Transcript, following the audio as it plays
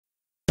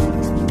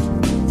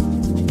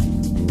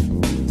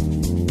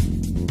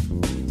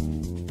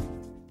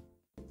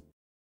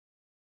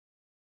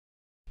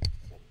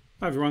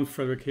Hi everyone,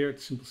 Frederick here at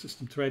Simple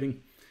System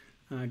Trading.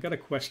 I got a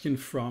question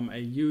from a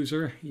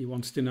user. He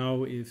wants to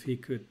know if he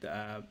could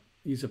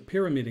use a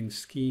pyramiding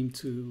scheme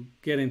to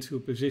get into a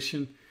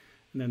position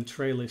and then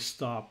trail his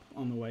stop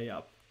on the way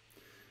up.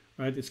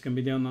 Right, this can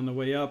be done on the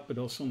way up, but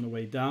also on the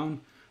way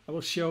down. I will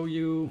show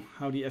you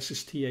how the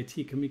SST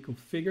AT can be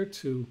configured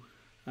to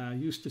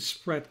use the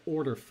spread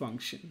order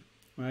function.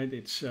 Right,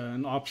 it's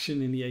an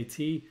option in the AT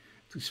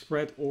to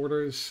spread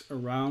orders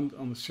around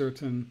on a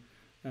certain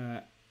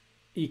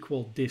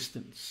equal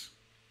distance.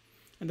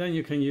 And then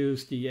you can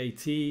use the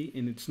AT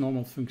in its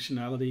normal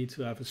functionality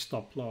to have a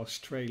stop loss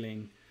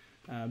trailing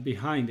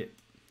behind it.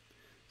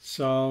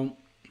 So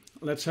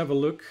let's have a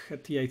look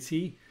at the AT.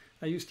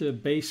 I used the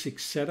basic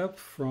setup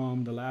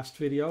from the last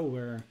video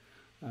where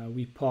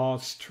we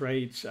pause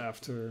trades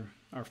after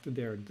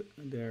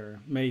they're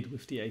made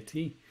with the AT.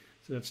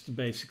 So that's the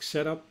basic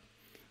setup.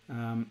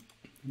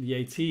 The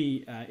AT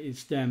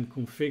is then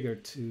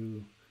configured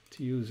to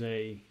use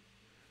a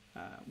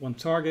one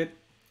target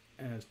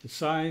as the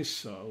size,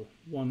 so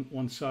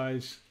one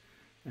size,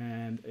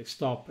 and a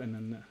stop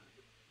and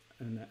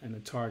a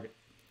target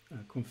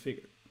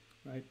configured.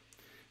 Right,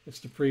 that's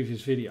the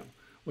previous video.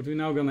 What we're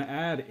now going to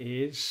add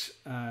is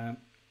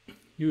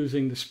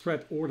using the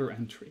spread order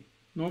entry.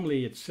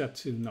 Normally it's set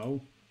to no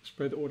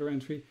spread order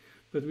entry,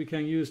 but we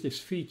can use this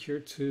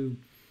feature to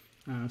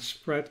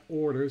spread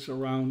orders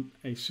around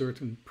a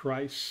certain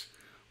price,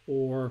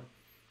 or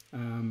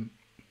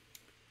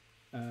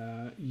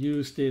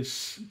use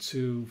this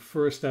to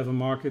first have a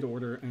market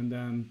order and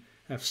then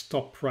have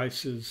stop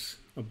prices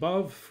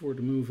above for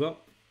the move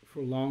up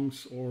for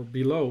longs or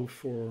below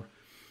for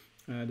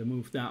the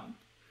move down.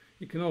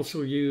 You can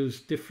also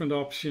use different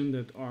options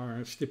that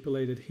are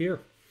stipulated here.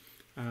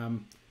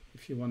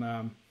 If you want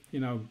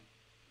to,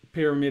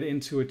 pyramid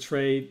into a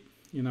trade,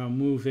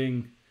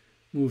 moving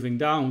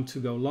down to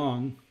go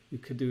long, you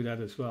could do that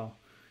as well.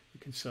 You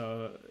can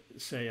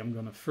say I'm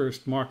going to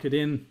first market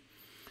in,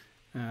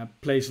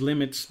 place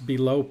limits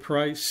below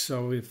price,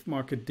 so if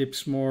market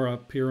dips more, I'll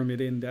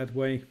pyramid in that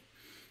way.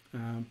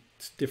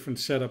 It's a different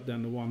setup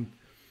than the one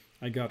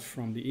I got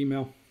from the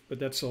email, but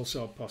that's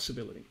also a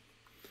possibility.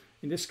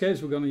 In this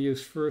case, we're going to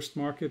use first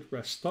market,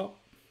 rest stop.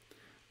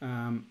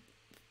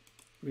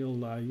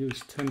 We'll use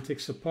 10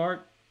 ticks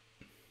apart,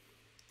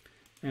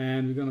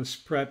 and we're going to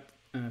spread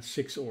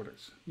 6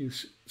 orders,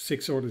 use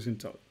 6 orders in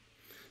total.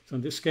 So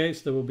in this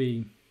case, there will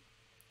be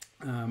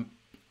 1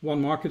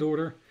 market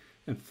order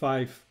and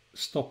 5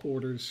 stop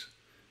orders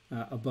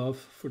above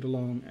for the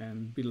long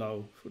and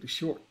below for the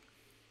short.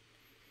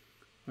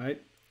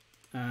 Right,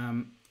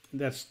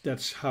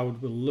 that's how it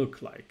will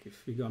look like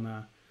if we're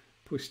gonna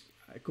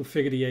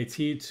configure the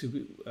AT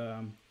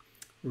to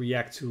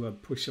react to a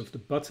push of the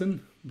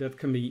button. That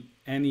can be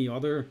any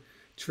other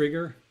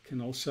trigger, can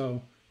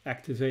also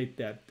activate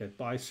that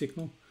buy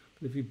signal.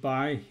 But if we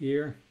buy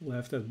here, we'll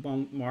have that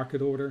 1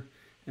 market order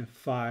and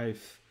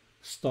 5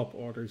 stop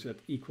orders at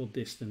equal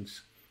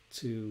distance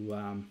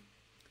to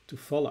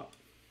follow.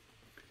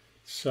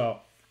 So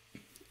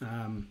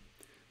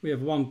we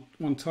have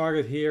one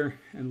target here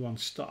and 1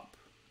 stop.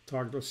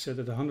 Target was set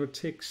at 100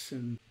 ticks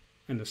and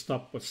the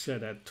stop was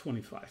set at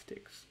 25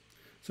 ticks.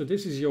 So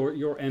this is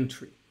your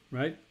entry,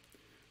 right?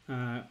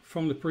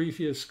 From the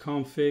previous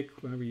config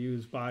where we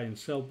use buy and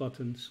sell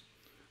buttons,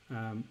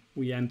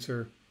 we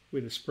enter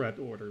with a spread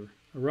order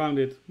around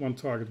it, 1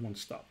 target, 1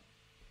 stop.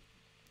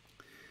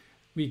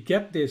 We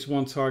get this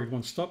 1 target,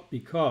 1 stop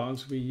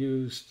because we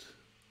used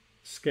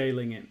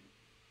scaling in,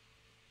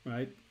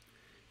 right?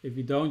 If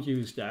we don't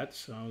use that,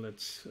 so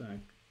let's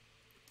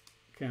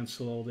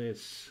cancel all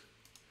this.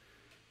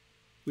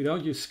 We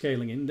don't use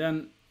scaling in,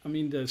 then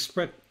the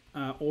spread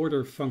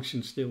order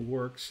function still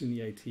works in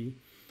the AT,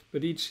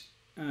 but each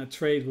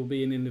trade will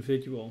be an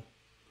individual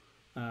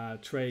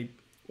trade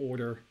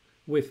order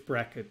with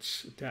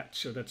brackets attached.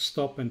 So that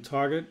stop and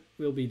target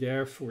will be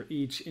there for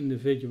each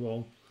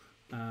individual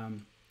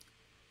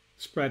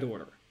spread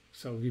order.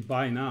 So if we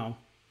buy now,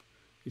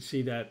 you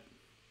see that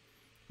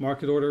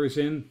market order is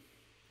in,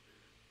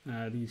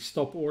 the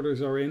stop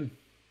orders are in,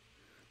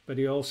 but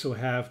you also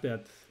have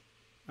that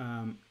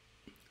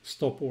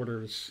stop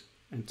orders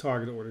and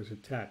target orders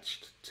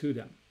attached to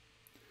them.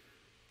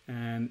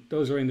 And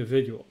those are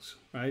individuals,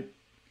 right?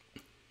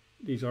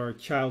 These are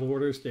child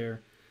orders.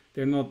 They're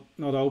not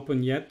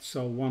open yet,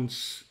 so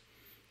once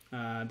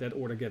that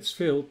order gets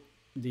filled,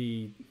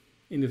 the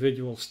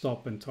individual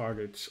stop and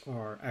targets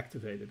are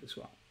activated as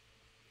well.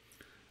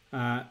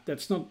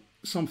 That's not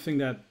something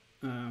that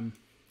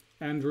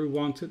Andrew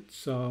wanted,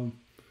 so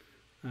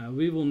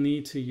we will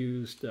need to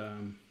use the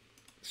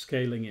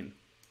scaling in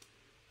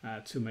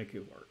to make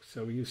it work.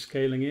 So we use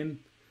scaling in,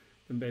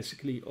 and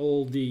basically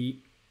all the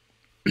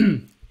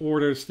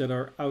orders that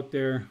are out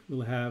there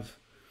will have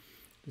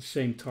the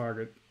same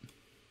target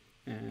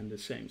and the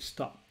same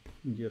stop.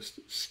 You just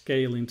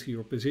scale into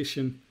your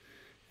position,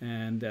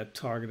 and that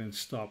target and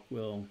stop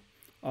will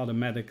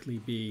automatically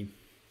be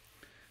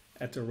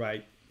at the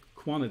right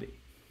quantity.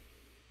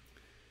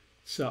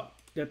 So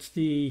that's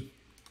the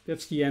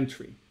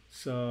entry.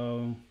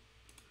 So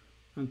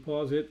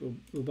unpause it,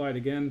 we'll buy it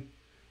again.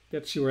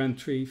 That's your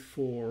entry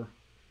for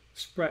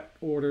spread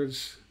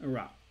orders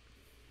around.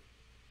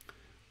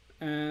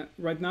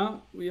 Right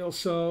now we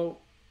also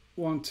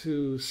want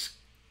to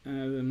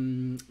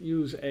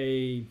use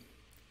a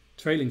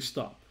trailing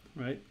stop,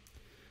 right?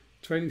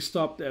 Trailing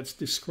stop that's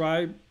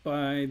described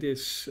by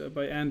this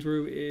by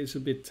Andrew is a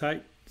bit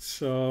tight,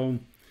 so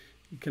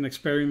you can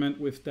experiment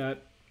with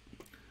that.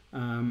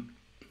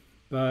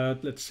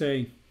 But let's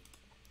say,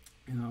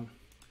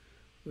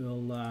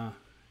 we'll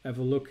have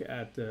a look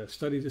at the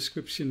study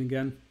description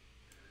again,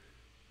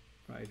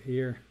 right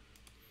here.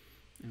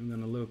 I'm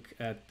going to look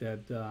at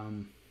that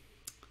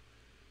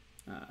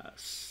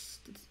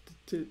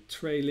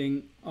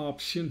trailing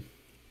option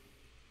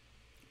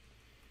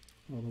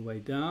all the way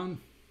down.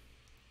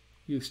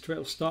 Use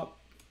trail stop,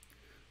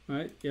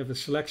 right? You have a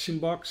selection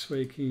box where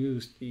you can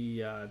use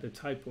the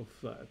type of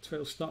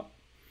trail stop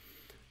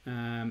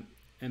and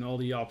all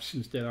the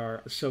options that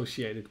are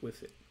associated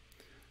with it.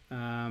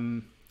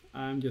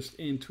 I'm just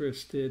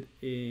interested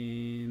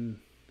in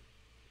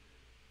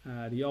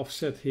the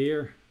offset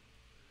here.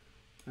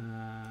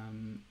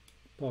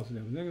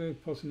 Positive,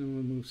 negative, positive,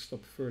 move,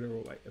 stop further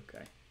away.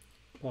 Okay,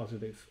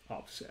 positive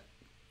offset.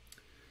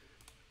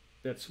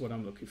 That's what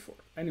I'm looking for.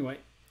 Anyway,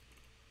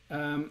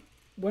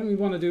 when we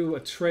want to do a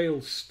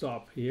trail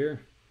stop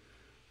here,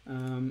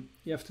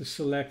 you have to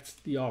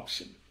select the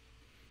option.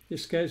 In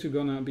this case, we're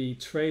going to be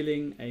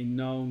trailing a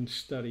known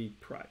study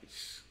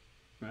price,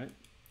 right?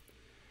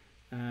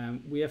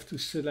 We have to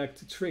select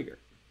the trigger.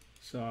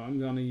 So I'm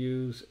going to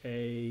use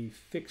a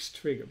fixed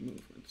trigger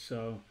movement.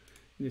 So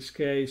in this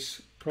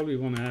case, probably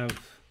want to have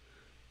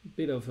a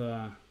bit of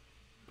a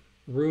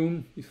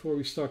room before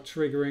we start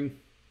triggering,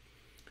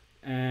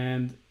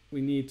 and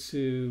we need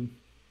to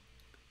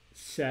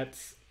set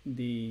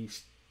the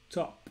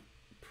stop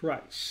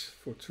price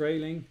for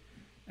trailing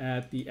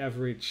at the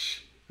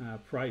average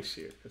price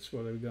here. That's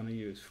what we're going to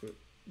use for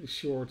the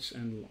shorts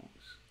and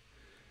longs.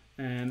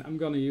 And I'm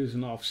going to use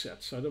an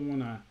offset, so I don't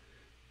want to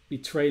be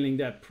trailing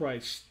that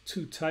price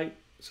too tight,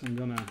 so I'm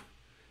going to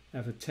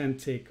have a 10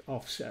 tick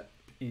offset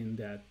in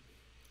that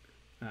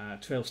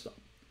trail stop.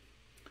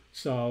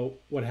 So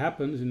what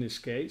happens in this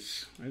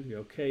case, right, we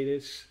okay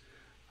this,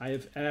 I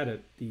have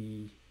added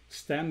the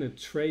standard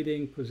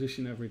trading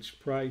position average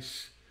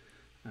price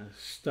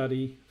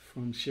study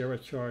from Share a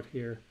Chart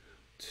here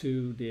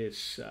to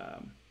this,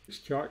 this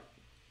chart.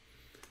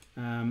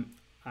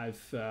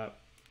 I've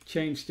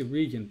changed the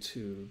region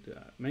to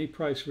the main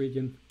price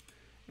region,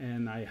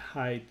 and I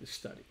hide the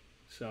study.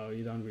 So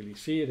you don't really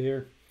see it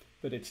here,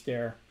 but it's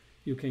there.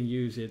 You can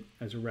use it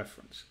as a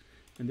reference.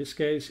 In this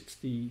case, it's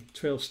the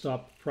trail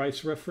stop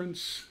price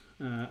reference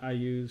I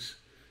use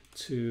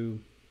to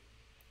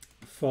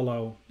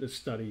follow the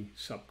study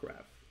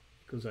subgraph,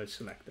 because I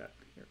select that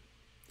here.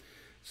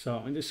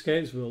 So in this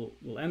case, we'll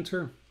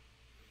enter,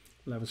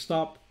 we'll have a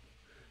stop.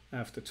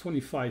 After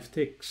 25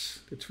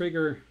 ticks, the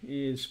trigger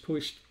is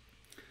pushed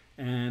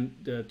and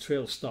the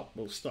trail stop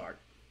will start.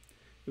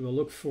 We will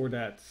look for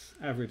that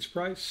average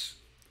price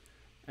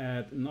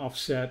at an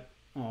offset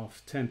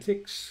of 10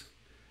 ticks,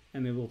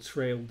 and it will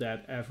trail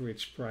that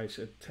average price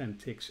at 10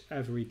 ticks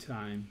every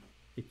time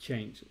it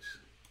changes.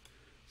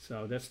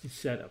 So that's the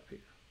setup here,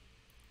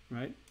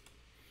 right?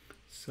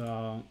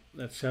 So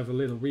let's have a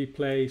little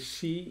replay,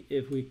 see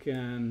if we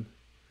can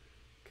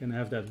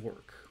have that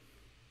work.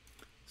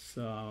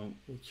 So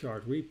we'll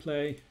chart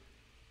replay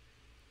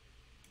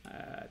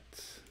at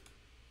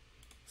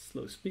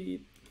slow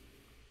speed.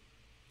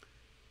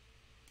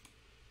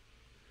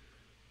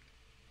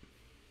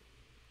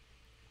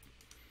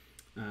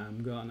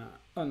 I'm gonna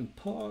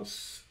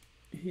unpause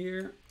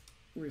here.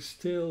 We're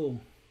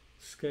still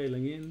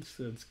scaling in,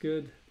 so it's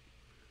good.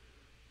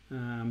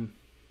 I'm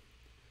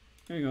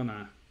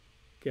gonna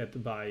get the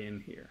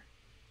buy-in here.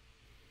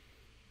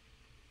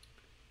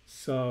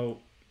 So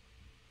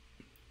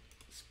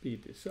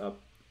speed this up.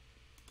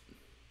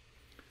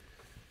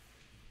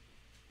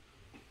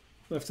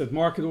 Left that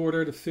market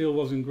order, the fill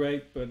wasn't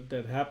great, but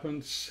that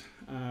happens.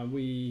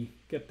 We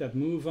get that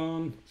move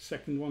on,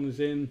 second one is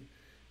in.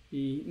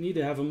 We need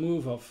to have a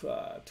move of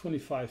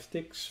 25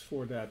 ticks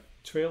for that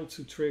trail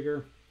to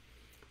trigger.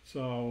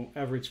 So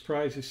average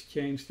price is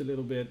changed a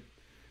little bit,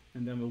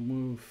 and then we'll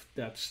move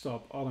that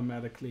stop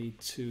automatically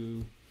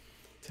to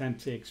 10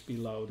 ticks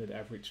below that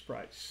average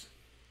price.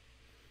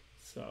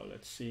 So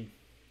let's see,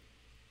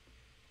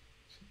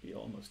 should be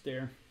almost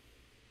there.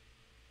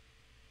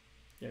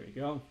 There we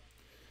go.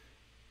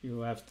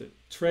 You have the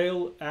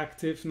trail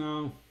active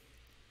now.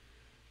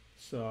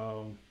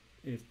 So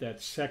if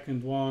that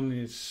second one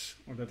is,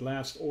 or that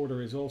last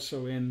order is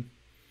also in,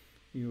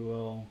 you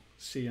will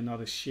see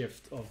another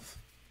shift of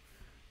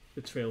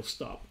the trail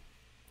stop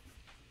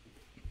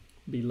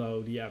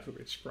below the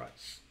average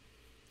price.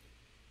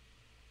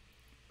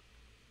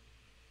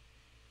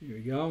 Here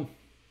we go.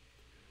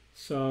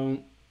 So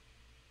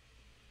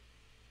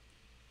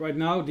right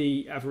now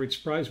the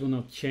average price will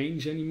not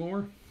change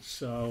anymore.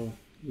 So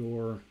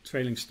your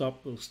trailing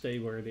stop will stay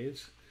where it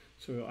is.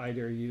 So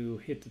either you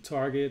hit the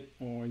target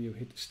or you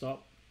hit the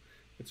stop.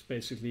 It's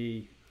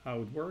basically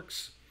how it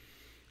works.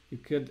 You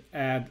could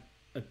add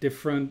a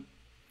different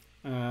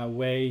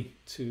way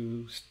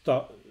to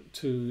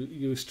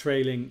use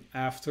trailing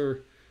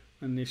after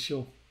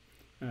initial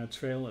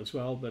trail as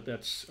well, but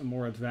that's a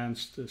more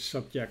advanced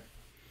subject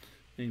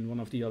in one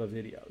of the other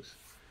videos.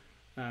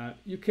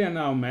 You can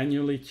now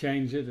manually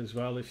change it as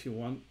well if you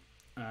want.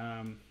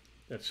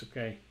 That's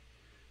okay,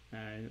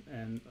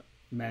 and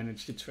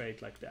manage the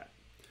trade like that.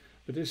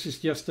 But this is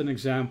just an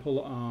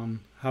example on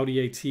how the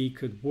AT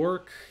could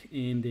work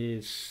in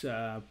this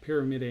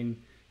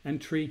pyramiding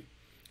entry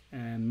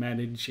and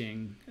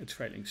managing a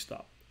trailing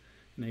stop.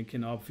 And you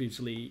can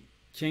obviously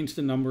change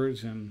the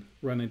numbers and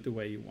run it the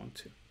way you want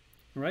to.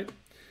 All right,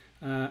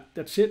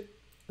 that's it.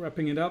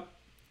 Wrapping it up.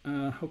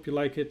 Hope you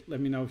like it. Let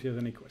me know if you have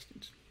any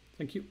questions.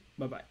 Thank you.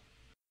 Bye-bye.